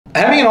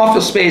Having an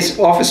office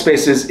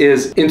space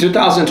is in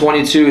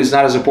 2022 is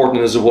not as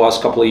important as it was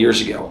a couple of years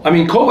ago. I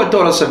mean, COVID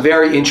taught us a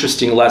very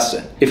interesting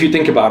lesson, if you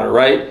think about it,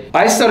 right?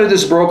 I started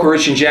this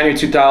brokerage in January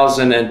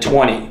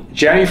 2020.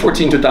 January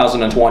 14,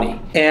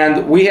 2020.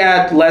 And we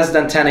had less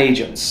than 10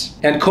 agents.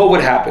 And COVID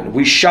happened.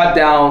 We shut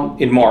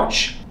down in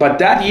March. But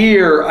that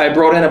year, I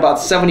brought in about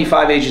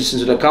 75 agents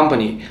into the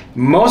company.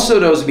 Most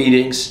of those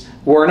meetings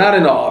were not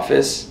in the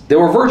office. They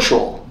were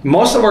virtual.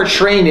 Most of our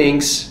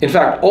trainings, in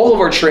fact, all of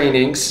our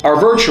trainings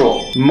are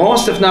virtual.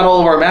 Most, if not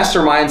all of our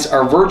masterminds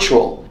are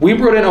virtual. We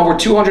brought in over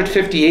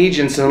 250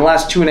 agents in the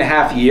last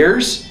 2.5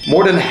 years.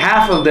 More than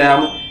half of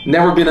them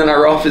never been in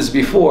our office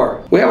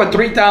before. We have a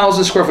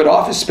 3,000 square foot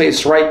office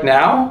space right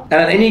now, and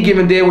on any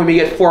given day we may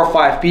get 4 or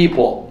 5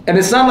 people. And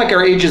it's not like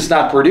our agents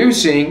not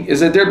producing,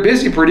 is that they're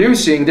busy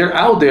producing, they're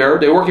out there,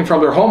 they're working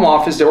from their home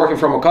office, they're working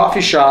from a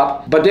coffee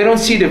shop, but they don't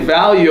see the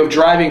value of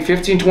driving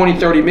 15, 20,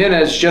 30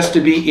 minutes just to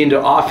be in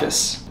the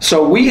office.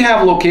 So we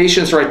have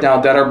locations right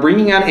now that are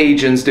bringing on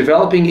agents,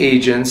 developing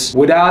agents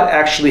without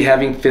actually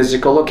having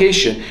physical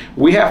location.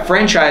 We have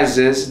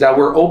franchises that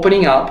we're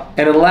opening up,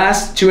 and in the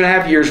last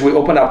 2.5 years, we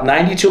opened up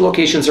 92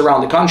 locations around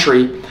the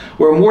country,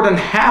 where more than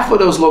half of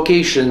those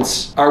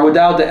locations are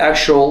without the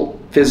actual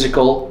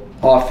physical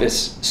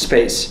office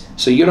space.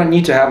 So you don't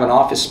need to have an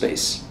office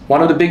space.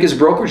 One of the biggest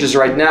brokerages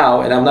right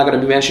now, and I'm not going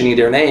to be mentioning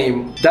their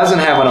name, doesn't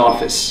have an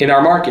office in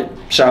our market.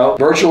 So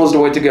virtual is the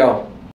way to go.